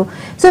పేషెంట్స్ ఉన్నారు.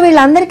 సో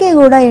వీళ్ళందరికీ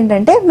కూడా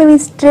ఏంటంటే మేము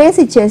ఈ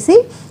స్ట్రేస్ ఇచ్చేసి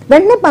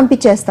వెంటనే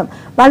పంపించేస్తాం.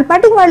 వాళ్ళ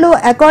పాటికి వాళ్ళు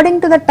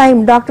according to the time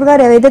doctor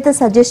గారు ఏదైతే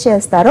సజెస్ట్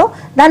చేస్తారో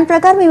దాని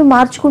ప్రకారం మేము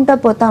మార్చుకుంటా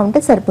పోతా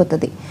ఉంటే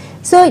సరిపోతుంది.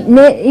 సో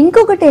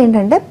ఇంకొకటి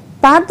ఏంటంటే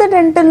పార్థ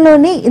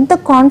డెంటల్లోని ఇంత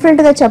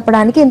కాన్ఫిడెంట్గా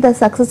చెప్పడానికి, ఇంత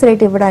సక్సెస్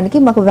రేట్ ఇవ్వడానికి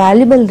మాకు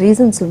వాల్యుబుల్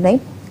రీజన్స్ ఉన్నాయి,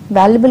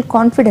 వాల్యుబుల్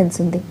కాన్ఫిడెన్స్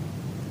ఉంది.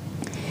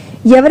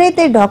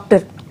 ఎవరైతే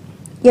డాక్టర్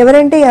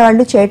ఎవరంటే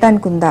వాళ్ళు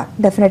చేయడానికి ఉందా,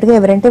 డెఫినెట్గా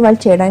ఎవరంటే వాళ్ళు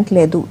చేయడానికి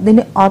లేదు.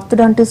 దీన్ని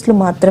ఆర్థోడాంటిస్టులు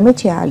మాత్రమే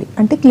చేయాలి,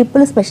 అంటే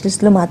క్లిప్పుల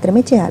స్పెషలిస్టులు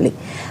మాత్రమే చేయాలి.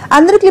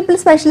 అందరూ క్లిప్పుల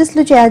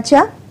స్పెషలిస్టులు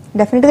చేయొచ్చా?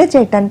 డెఫినెట్గా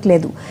చేయటానికి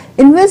లేదు.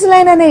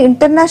 ఇన్విజిలైన్ అనే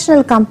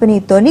ఇంటర్నేషనల్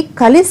కంపెనీతోని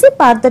కలిసి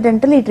పార్థ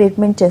డెంటల్ ఈ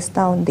ట్రీట్మెంట్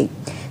చేస్తూ ఉంది.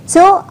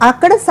 సో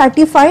అక్కడ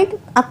సర్టిఫైడ్,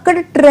 అక్కడ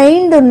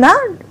ట్రైన్డ్ ఉన్న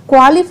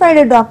క్వాలిఫైడ్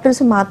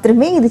డాక్టర్స్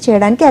మాత్రమే ఇది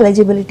చేయడానికి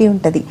ఎలిజిబిలిటీ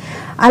ఉంటుంది.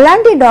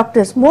 అలాంటి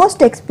డాక్టర్స్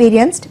మోస్ట్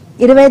ఎక్స్పీరియన్స్డ్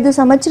 25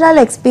 సంవత్సరాల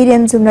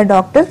ఎక్స్పీరియన్స్ ఉన్న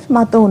డాక్టర్స్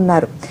మాతో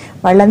ఉన్నారు.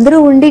 వాళ్ళందరూ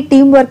ఉండి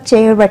టీం వర్క్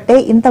చేయబట్టే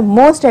ఇంత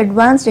మోస్ట్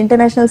అడ్వాన్స్డ్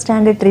ఇంటర్నేషనల్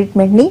స్టాండర్డ్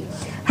ట్రీట్మెంట్ని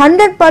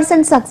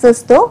 100%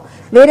 సక్సెస్తో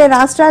వేరే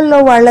రాష్ట్రాల్లో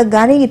వాళ్ళకి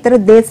కానీ ఇతర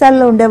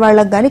దేశాల్లో ఉండే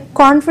వాళ్ళకి కానీ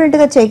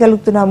కాన్ఫిడెంట్గా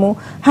చేయగలుగుతున్నాము.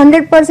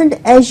 100%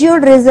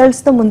 assured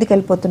రిజల్ట్స్తో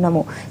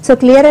ముందుకెళ్ళిపోతున్నాము. So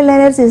clear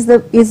aligners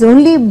is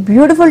only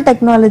beautiful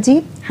technology,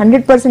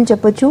 100%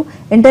 చెప్పొచ్చు.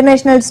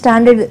 ఇంటర్నేషనల్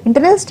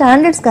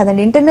స్టాండర్డ్స్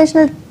కాదండి,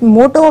 ఇంటర్నేషనల్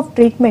మోటో ఆఫ్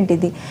ట్రీట్మెంట్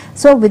ఇది.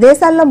 సో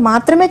విదేశాల్లో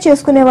మాత్రమే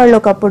చేసుకునే వాళ్ళు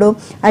ఒకప్పుడు,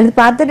 అది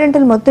పార్థ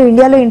డెంటల్ మొత్తం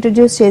ఇండియాలో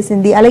ఇంట్రడ్యూస్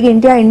చేసింది. అలాగే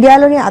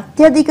ఇండియాలోని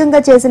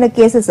అత్యధికంగా చేసిన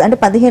కేసెస్ అంటే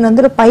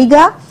 1500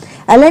 పైగా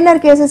అలైనర్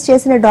కేసెస్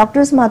చేసిన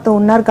డాక్టర్స్ మాతో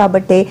ఉన్నారు.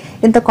 కాబట్టి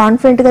ఇంత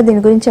కాన్ఫిడెంట్ గా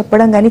దీని గురించి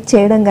చెప్పడం కానీ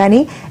చేయడం కానీ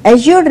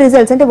అష్యూర్డ్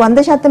రిజల్ట్స్ అంటే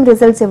 100%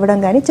 రిజల్ట్స్ ఇవ్వడం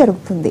కానీ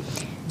జరుగుతుంది.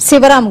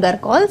 శివరామ్ గారు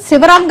కాల్.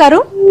 శివరామ్ గారు,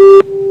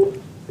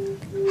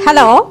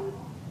 హలో.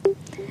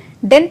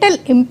 డెంటల్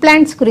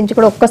ఇంప్లాంట్స్ గురించి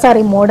కూడా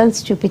ఒక్కసారి మోడల్స్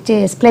చూపించి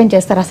ఎక్స్ప్లెయిన్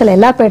చేస్తారు. అసలు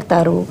ఎలా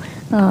పెడతారు,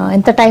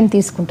 ఎంత టైం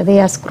తీసుకుంటుంది,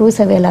 ఆ స్క్రూస్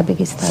అవి ఎలా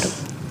బిగిస్తారు?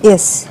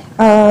 ఎస్,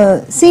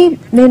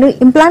 నేను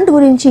ఇంప్లాంట్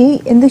గురించి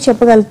ఎందుకు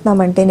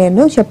చెప్పగలుగుతున్నామంటే,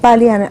 నేను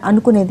చెప్పాలి అని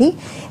అనుకునేది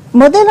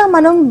మొదల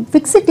మనం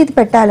ఫిక్స్డ్ టీత్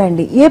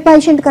పెట్టాలండి. ఏ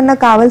పేషెంట్ కన్నా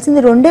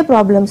కావాల్సింది 2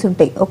 ప్రాబ్లమ్స్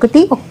ఉంటాయి. ఒకటి,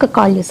 ఒక్క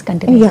కాల్ చేసి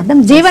కంటిన్యూ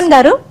చేద్దాం. జీవన్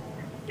గారు,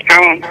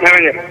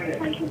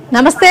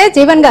 నమస్తే.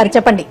 జీవన్ గారు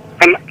చెప్పండి.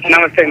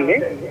 నమస్తే అండి,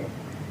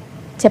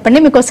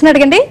 చెప్పండి, మీ క్వశ్చన్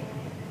అడగండి.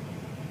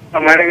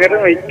 మేడం గారు,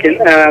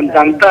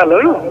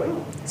 దంతాలు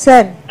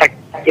సార్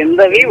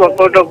కిందవి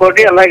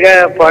ఒక్కోటి అలాగా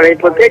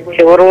పాడైపోతే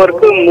చివరి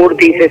వరకు 3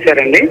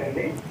 తీసేశారండి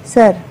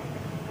సార్.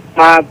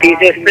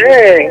 తీసేస్తే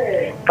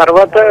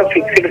తర్వాత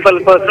ఫిక్స్డ్ పల్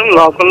కోసం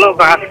లోకల్లో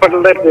ఒక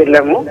హాస్పిటల్ దగ్గరికి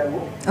వెళ్ళాము.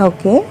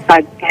 ఓకే,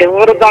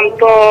 చివరి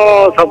దాంతో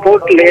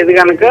సపోర్ట్ లేదు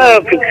కనుక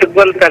ఫిక్స్డ్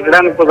పల్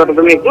పెట్టడానికి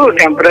కుదరదు, మీకు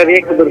టెంపరీ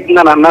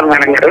కుదురుతుందని అన్నారు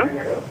మేడం గారు.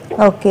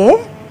 ఓకే,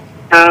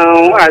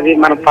 అది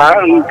మన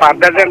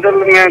పార్థ డెంటల్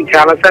మేము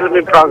చాలా సార్లు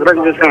మీ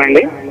ప్రోగ్రామ్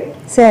చూసామండి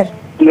సార్.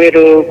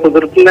 మీరు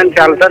కుదురుతుందని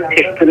చాలా సార్లు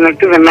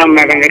చెప్తున్నట్టు విన్నాం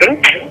మేడం గారు.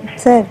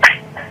 సార్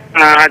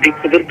అది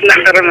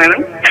కుదురుతుందంటారా మేడం?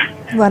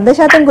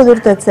 100%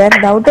 కుదురుతుంది సార్,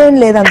 డౌట్ ఏం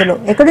లేదు అందులో.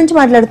 ఎక్కడి నుంచి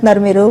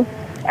మాట్లాడుతున్నారు మీరు?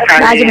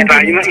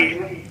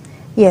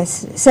 ఎస్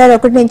సార్,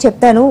 ఒకటి నేను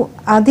చెప్తాను.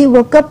 అది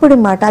ఒకప్పుడు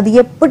మాట, అది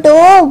ఎప్పుడో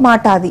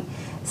మాట. అది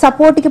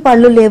సపోర్ట్కి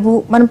పళ్ళు లేవు,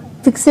 మనం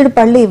ఫిక్స్డ్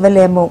పళ్ళు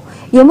ఇవ్వలేము.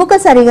 ఎముక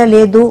సరిగా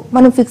లేదు,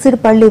 మనం ఫిక్స్డ్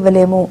పళ్ళు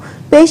ఇవ్వలేము.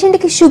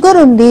 పేషెంట్కి షుగర్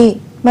ఉంది,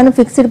 మనం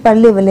ఫిక్స్డ్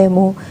పళ్ళు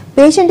ఇవ్వలేము.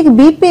 పేషెంట్కి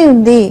బీపీ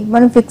ఉంది,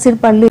 మనం ఫిక్స్డ్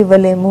పళ్ళు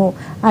ఇవ్వలేము.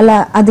 అలా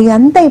అది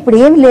అంతా ఇప్పుడు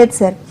ఏం లేదు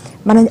సార్.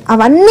 మనం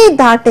అవన్నీ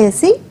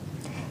దాటేసి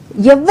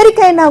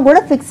ఎవరికైనా కూడా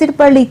ఫిక్స్డ్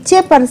పళ్ళు ఇచ్చే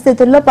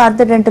పరిస్థితుల్లో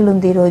పార్థ డెంటల్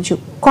ఉంది ఈరోజు.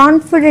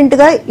 కాన్ఫిడెంట్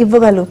గా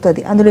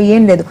ఇవ్వగలుగుతుంది, అందులో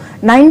ఏం లేదు.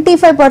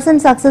 95%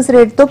 సక్సెస్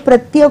రేట్ తో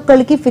ప్రతి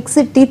ఒక్కరికి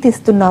ఫిక్స్డ్ టీత్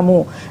ఇస్తున్నాము.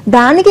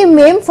 దానికి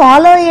మేము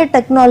ఫాలో అయ్యే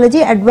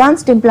technology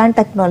advanced implant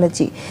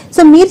technology.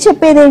 So మీరు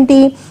చెప్పేదేంటి,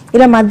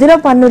 ఇలా మధ్యలో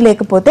పన్ను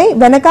లేకపోతే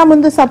వెనక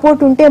ముందు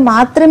సపోర్ట్ ఉంటే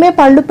మాత్రమే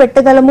పళ్ళు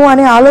పెట్టగలము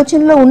అనే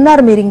ఆలోచనలో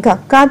ఉన్నారు మీరు. ఇంకా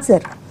కాదు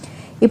సార్,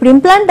 ఇప్పుడు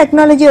ఇంప్లాంట్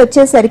టెక్నాలజీ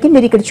వచ్చేసరికి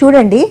మీరు ఇక్కడ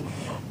చూడండి,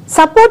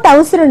 సపోర్ట్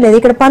అవసరం లేదు,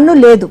 ఇక్కడ పన్ను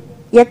లేదు.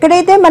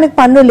 ఎక్కడైతే మనకు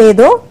పన్ను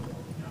లేదో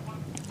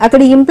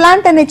అక్కడ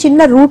ఇంప్లాంట్ అనే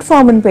చిన్న రూట్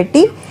ఫామ్ని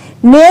పెట్టి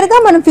నేరుగా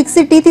మనం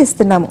ఫిక్స్డ్ టీత్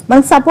ఇస్తున్నాము.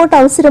 మనకు సపోర్ట్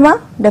అవసరమా?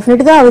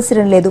 డెఫినెట్ గా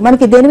అవసరం లేదు.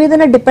 మనకి దేని మీద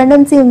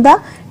డిపెండెన్సీ ఉందా?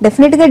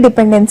 డెఫినెట్ గా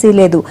డిపెండెన్సీ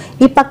లేదు.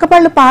 ఈ పక్క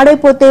పళ్ళు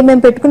పాడైపోతే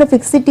మేము పెట్టుకున్న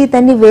ఫిక్స్డ్ టీత్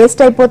అన్ని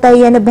వేస్ట్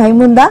అయిపోతాయి అనే భయం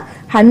ఉందా?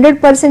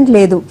 100%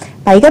 లేదు.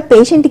 పైగా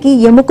పేషెంట్ కి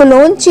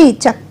ఎముకలోంచి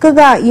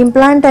చక్కగా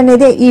ఇంప్లాంట్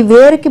అనేది ఈ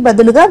వేరుకి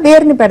బదులుగా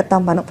వేరుని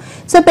పెడతాం మనం.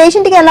 సో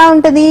పేషెంట్ కి ఎలా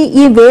ఉంటది,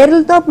 ఈ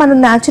వేర్లతో మనం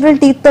న్యాచురల్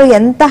టీత్ తో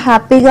ఎంత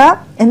హ్యాపీగా,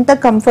 ఎంత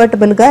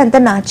కంఫర్టబుల్ గా, ఎంత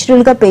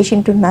న్యాచురల్ గా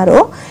పేషెంట్ ఉన్నారో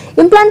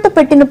ఇంప్లాంట్ తో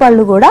పెట్టిన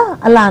పళ్ళు కూడా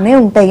అలానే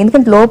ఉంటాయి.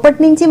 ఎందుకంటే లోపటి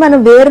నుంచి మనం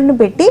వేరుని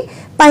పెట్టి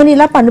పైన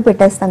ఇలా పన్ను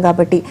పెట్టేస్తాం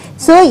కాబట్టి.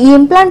 సో ఈ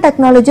ఇంప్లాంట్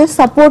టెక్నాలజీ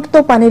సపోర్ట్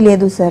తో పని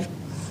లేదు సార్,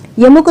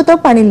 ఎముకతో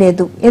పని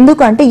లేదు.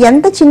 ఎందుకంటే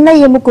ఎంత చిన్న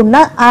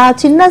ఎముకున్నా ఆ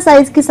చిన్న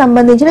సైజ్ కి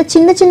సంబంధించిన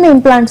చిన్న చిన్న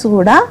ఇంప్లాంట్స్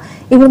కూడా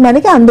ఇప్పుడు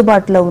మనకి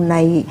అందుబాటులో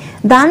ఉన్నాయి.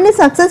 దాన్ని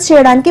సక్సెస్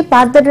చేయడానికి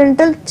పార్థ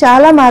డెంటల్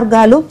చాలా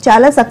మార్గాలు,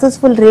 చాలా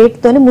సక్సెస్ఫుల్ రేట్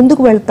తోని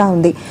ముందుకు వెళ్తా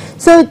ఉంది.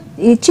 సో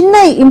ఈ చిన్న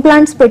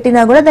ఇంప్లాంట్స్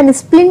పెట్టినా కూడా దాన్ని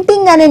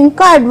స్ప్లింటింగ్ అనే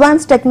ఇంకా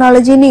అడ్వాన్స్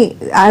టెక్నాలజీని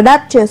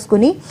అడాప్ట్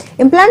చేసుకుని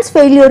ఇంప్లాంట్స్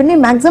ఫెయిల్యూర్ ని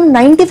మాక్సిమం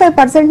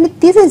 95% ని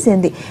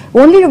తీసేసింది.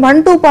 ఓన్లీ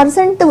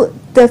 1-2%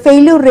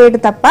 ఫెయిల్యూర్ రేట్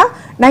తప్ప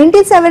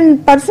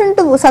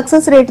 97%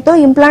 సక్సెస్ రేట్ తో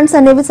ఇంప్లాంట్స్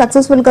అనేవి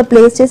సక్సెస్ఫుల్ గా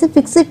ప్లేస్ చేసి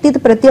ఫిక్స్డ్ టీత్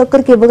ప్రతి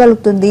ఒక్కరికి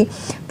ఇవ్వగలుగుతుంది.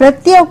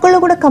 ప్రతి ఒక్కళ్ళు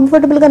కూడా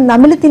కంఫర్టబుల్ గా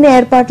నమిలి తినే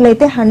ఏర్పాట్లు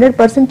అయితే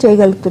 100%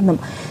 చేయగలుగుతున్నాం.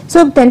 సో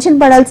టెన్షన్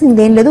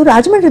పడాల్సింది ఏం లేదు.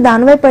 రాజమండ్రి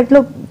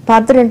దానవాయిపేటలో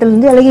పార్థ డెంటల్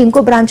ఉంది, అలాగే ఇంకో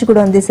బ్రాంచ్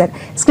కూడా ఉంది సార్.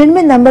 స్క్రీన్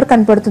మీద నెంబర్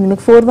కనపడుతుంది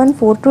మీకు,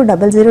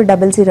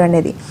 41420000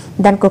 అనేది.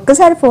 దానికి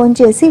ఒక్కసారి ఫోన్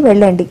చేసి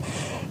వెళ్ళండి.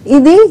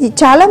 ఇది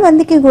చాలా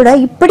మందికి కూడా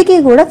ఇప్పటికీ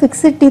కూడా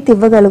ఫిక్స్డ్ టీత్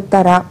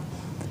ఇవ్వగలుగుతారా,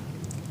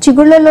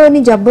 చిగుళ్లలోని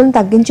జబ్బులను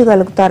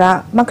తగ్గించగలుగుతారా,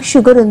 మాకు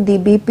షుగర్ ఉంది,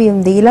 బీపీ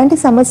ఉంది, ఇలాంటి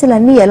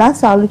సమస్యలన్నీ ఎలా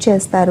సాల్వ్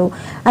చేస్తారు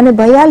అనే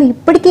భయాలు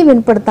ఇప్పటికీ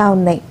వినపడతా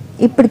ఉన్నాయి.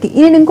 ఇప్పటికీ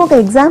నేను ఇంకొక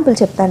ఎగ్జాంపుల్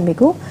చెప్తాను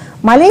మీకు.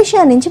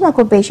 మలేషియా నుంచి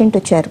మాకు పేషెంట్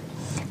వచ్చారు.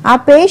 ఆ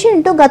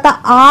పేషెంట్ గత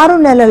 6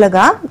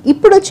 నెలలుగా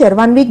ఇప్పుడు వచ్చారు,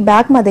 1 వీక్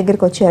బ్యాక్ మా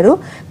దగ్గరికి వచ్చారు.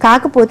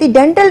 కాకపోతే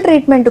డెంటల్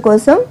ట్రీట్మెంట్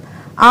కోసం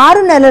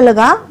 6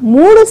 నెలలుగా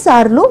 3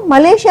 సార్లు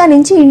మలేషియా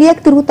నుంచి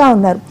ఇండియాకి తిరుగుతూ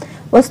ఉన్నారు.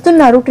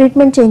 వస్తున్నారు,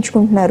 ట్రీట్మెంట్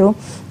చేయించుకుంటున్నారు.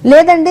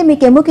 లేదంటే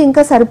మీకు ఎముక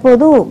ఇంకా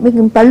సరిపోదు,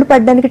 మీకు పళ్ళు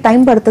పడడానికి టైం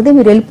పడుతుంది,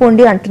 మీరు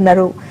వెళ్ళిపోండి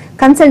అంటున్నారు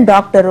కన్సల్ట్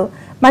డాక్టరు.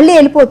 మళ్ళీ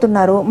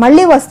వెళ్ళిపోతున్నారు,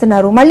 మళ్ళీ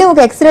వస్తున్నారు, మళ్ళీ ఒక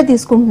ఎక్స్రే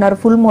తీసుకుంటున్నారు,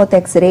 ఫుల్ మౌత్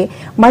ఎక్స్రే.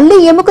 మళ్ళీ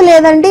ఎముక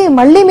లేదండి,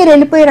 మళ్ళీ మీరు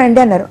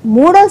వెళ్ళిపోయారండి అన్నారు.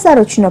 3వసారి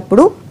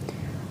వచ్చినప్పుడు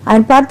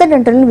ఆయన పార్థ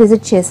డెంటల్ని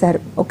విజిట్ చేశారు.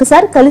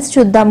 ఒకసారి కలిసి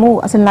చూద్దాము,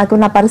 అసలు నాకు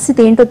నా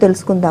పరిస్థితి ఏంటో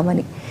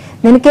తెలుసుకుందామని.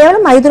 నేను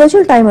కేవలం 5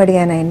 రోజులు టైం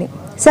అడిగాను ఆయన్ని.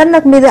 సార్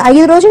నాకు మీరు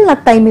 5 రోజులు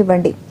నాకు టైం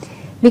ఇవ్వండి,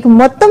 మీకు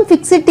మొత్తం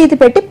ఫిక్స్డ్ టీత్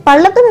పెట్టి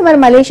పళ్ళతో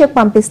మిమ్మల్ని మలేషియాకి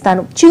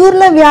పంపిస్తాను.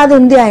 చిగుర్ల వ్యాధి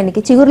ఉంది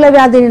ఆయనకి, చిగుర్ల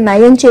వ్యాధిని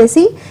నయం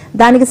చేసి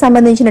దానికి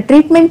సంబంధించిన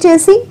ట్రీట్మెంట్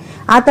చేసి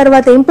ఆ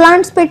తర్వాత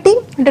ఇంప్లాంట్స్ పెట్టి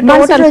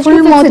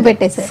ఫుల్ మౌత్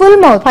పెట్టేసి ఫుల్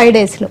మౌత్ 5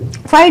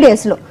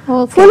 days లో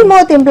ఫుల్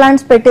మౌత్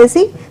ఇంప్లాంట్స్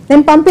పెట్టేసి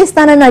నేను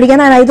పంపిస్తానని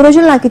అడిగాను. ఆయన 5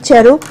 రోజులు నాకు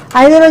ఇచ్చారు.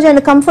 5వ రోజు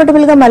ఆయన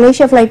కంఫర్టబుల్ గా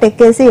మలేషియా ఫ్లైట్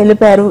ఎక్కేసి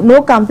వెళ్ళిపోయారు. No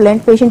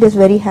complaint, patient is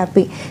very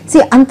happy.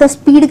 అంత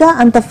స్పీడ్ గా,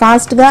 అంత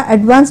ఫాస్ట్ గా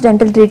అడ్వాన్స్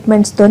డెంటల్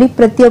ట్రీట్మెంట్స్ తోని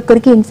ప్రతి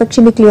ఒక్కరికి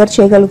ఇన్ఫెక్షన్ ని క్లియర్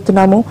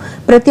చేయగలుగుతున్నాము,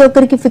 ప్రతి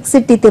ఒక్కరికి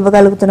ఫిక్స్డ్ టీత్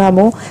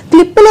ఇవ్వగలుగుతున్నాము,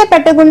 క్లిప్పులే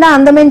పెట్టకుండా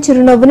అందమైన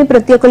చిరునవ్వుని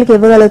ప్రతి ఒక్కరికి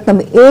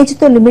ఇవ్వగలుగుతున్నాము, ఏజ్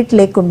తో లిమిట్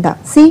లేకుండా.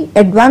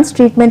 అడ్వాన్స్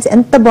ట్రీట్మెంట్స్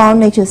ఎంత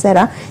బాగున్నాయి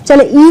చూసారా,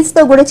 చాలా ఈజ్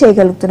తో కూడా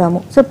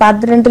చేయగలుగుతున్నాము. సో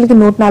పార్థ డెంటల్ కి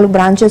 104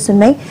 బ్రాంచెస్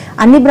ఉన్నాయి.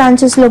 అన్ని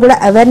బ్రాంచెస్ లో కూడా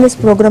అవేర్నెస్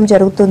ప్రోగ్రామ్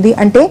జరుగుతుంది.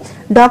 అంటే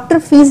డాక్టర్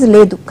ఫీజు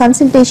లేదు,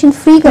 కన్సల్టేషన్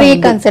ఫ్రీ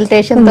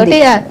కన్సల్టేషన్ తోటి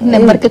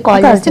నెంబర్ కి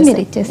కాల్ చేసి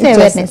మీరు ఇచ్చేసి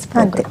అవేర్నెస్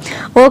ప్రోగ్రామ్.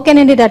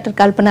 ఓకేనండి డాక్టర్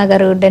కల్పన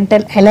గారు,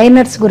 డెంటల్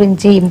అలైనర్స్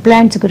గురించి,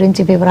 ఇంప్లాంట్స్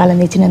గురించి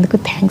వివరాలను ఇచ్చినందుకు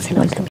థ్యాంక్స్.